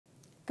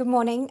Good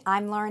morning,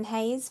 I'm Lauren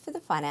Hayes for the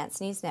Finance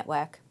News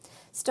Network.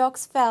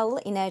 Stocks fell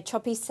in a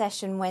choppy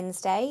session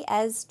Wednesday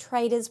as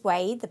traders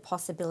weighed the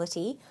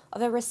possibility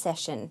of a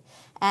recession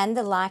and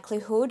the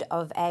likelihood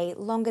of a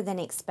longer than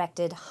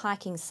expected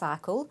hiking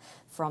cycle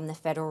from the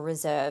Federal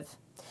Reserve.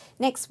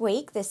 Next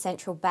week, the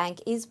central bank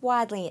is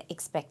widely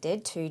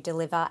expected to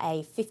deliver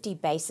a 50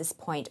 basis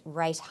point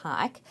rate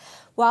hike.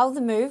 While the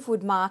move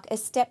would mark a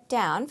step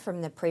down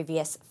from the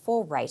previous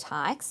 4 rate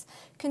hikes,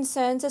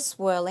 concerns are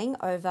swirling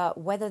over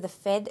whether the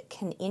Fed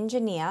can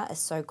engineer a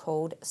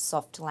so-called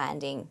soft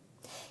landing.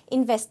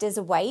 Investors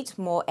await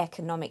more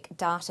economic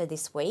data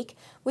this week,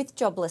 with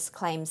jobless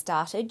claims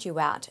data due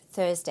out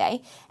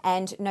Thursday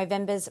and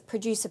November's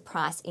producer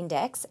price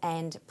index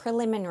and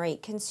preliminary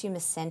consumer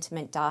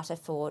sentiment data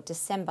for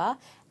December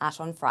out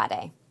on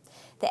Friday.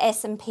 The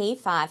S&P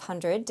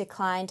 500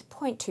 declined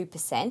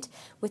 0.2%,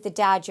 with the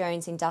Dow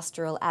Jones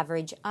Industrial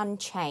Average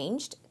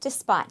unchanged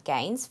despite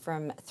gains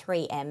from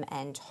 3M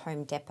and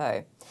Home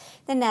Depot.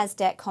 The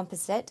Nasdaq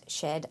Composite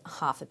shed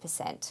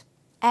 0.5%.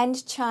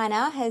 And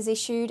China has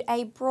issued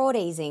a broad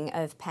easing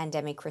of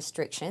pandemic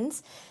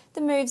restrictions.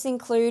 The moves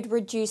include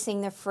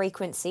reducing the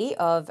frequency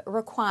of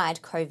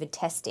required COVID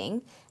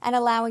testing and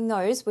allowing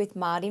those with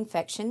mild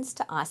infections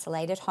to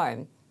isolate at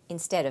home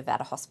instead of at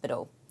a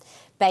hospital.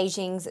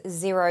 Beijing's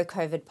zero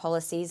COVID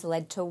policies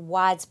led to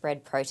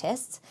widespread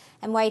protests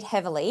and weighed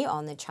heavily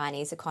on the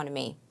Chinese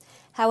economy.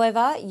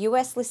 However,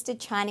 US-listed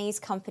Chinese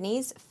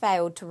companies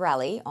failed to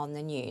rally on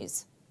the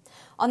news.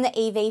 On the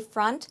EV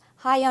front,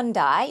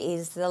 Hyundai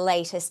is the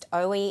latest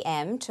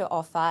OEM to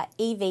offer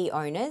EV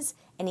owners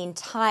an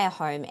entire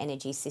home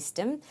energy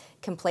system,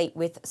 complete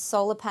with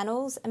solar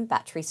panels and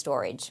battery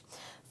storage,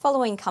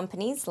 following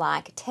companies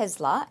like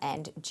Tesla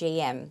and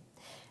GM.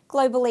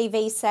 Global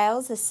EV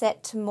sales are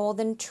set to more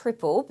than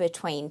triple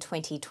between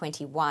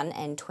 2021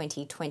 and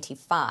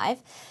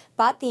 2025,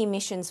 but the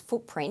emissions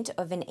footprint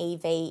of an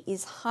EV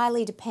is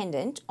highly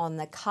dependent on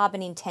the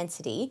carbon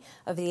intensity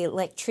of the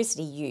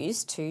electricity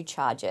used to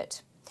charge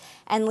it.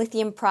 And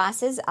lithium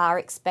prices are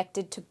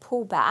expected to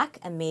pull back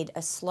amid a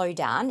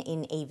slowdown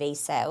in EV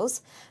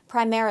sales,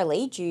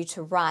 primarily due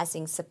to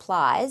rising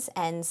supplies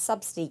and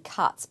subsidy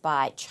cuts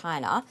by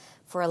China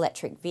for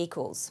electric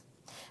vehicles.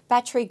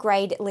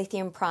 Battery-grade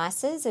lithium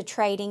prices are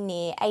trading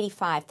near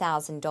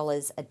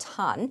 $85,000 a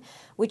tonne,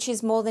 which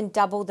is more than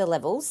double the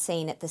levels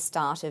seen at the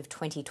start of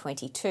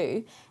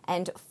 2022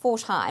 and 4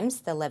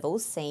 times the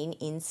levels seen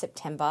in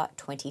September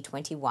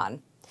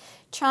 2021.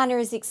 China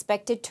is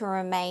expected to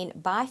remain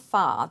by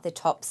far the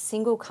top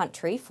single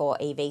country for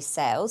EV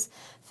sales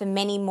for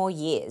many more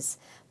years,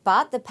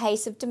 but the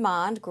pace of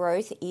demand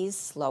growth is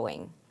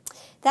slowing.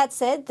 That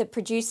said, the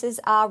producers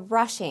are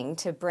rushing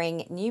to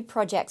bring new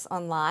projects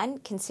online,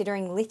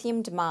 considering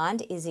lithium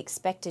demand is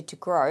expected to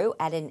grow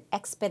at an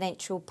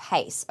exponential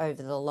pace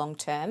over the long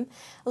term,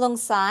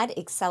 alongside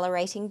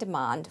accelerating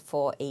demand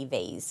for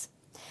EVs.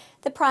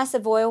 The price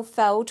of oil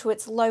fell to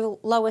its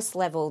lowest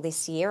level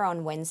this year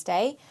on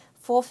Wednesday,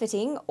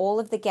 forfeiting all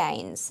of the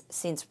gains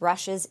since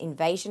Russia's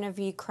invasion of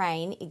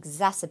Ukraine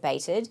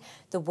exacerbated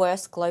the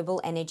worst global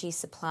energy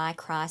supply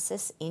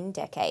crisis in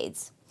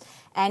decades.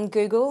 And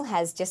Google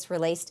has just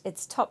released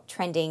its top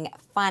trending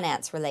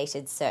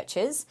finance-related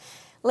searches.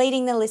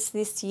 Leading the list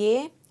this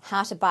year,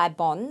 how to buy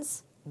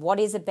bonds, what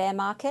is a bear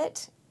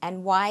market,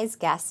 and why is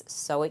gas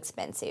so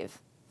expensive?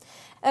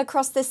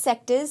 Across the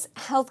sectors,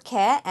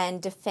 healthcare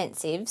and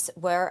defensives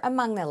were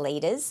among the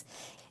leaders.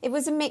 It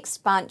was a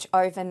mixed bunch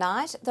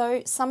overnight,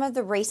 though some of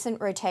the recent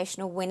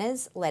rotational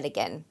winners led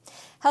again.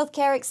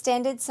 Healthcare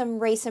extended some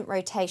recent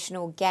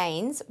rotational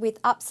gains with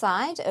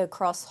upside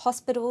across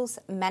hospitals,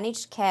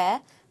 managed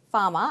care,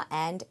 pharma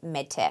and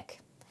medtech.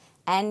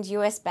 And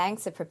US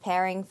banks are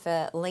preparing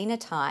for leaner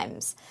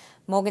times.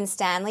 Morgan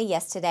Stanley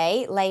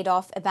yesterday laid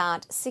off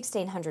about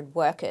 1,600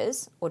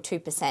 workers, or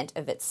 2%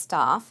 of its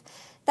staff.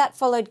 That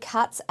followed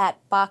cuts at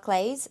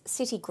Barclays,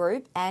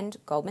 Citigroup and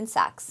Goldman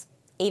Sachs.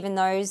 Even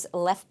those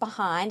left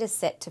behind are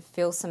set to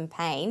feel some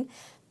pain.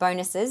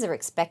 Bonuses are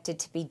expected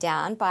to be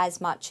down by as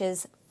much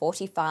as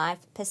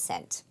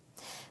 45%.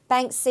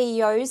 Bank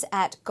CEOs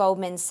at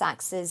Goldman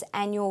Sachs'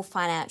 annual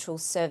financial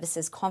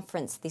services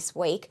conference this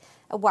week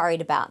are worried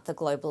about the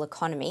global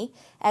economy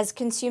as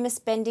consumer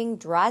spending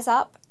dries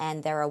up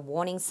and there are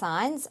warning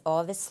signs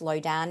of a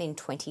slowdown in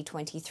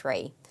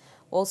 2023.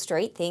 Wall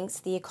Street thinks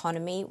the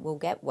economy will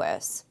get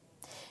worse.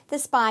 The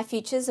SPI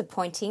futures are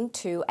pointing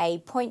to a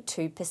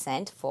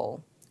 0.2%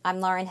 fall. I'm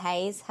Lauren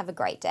Hayes. Have a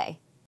great day.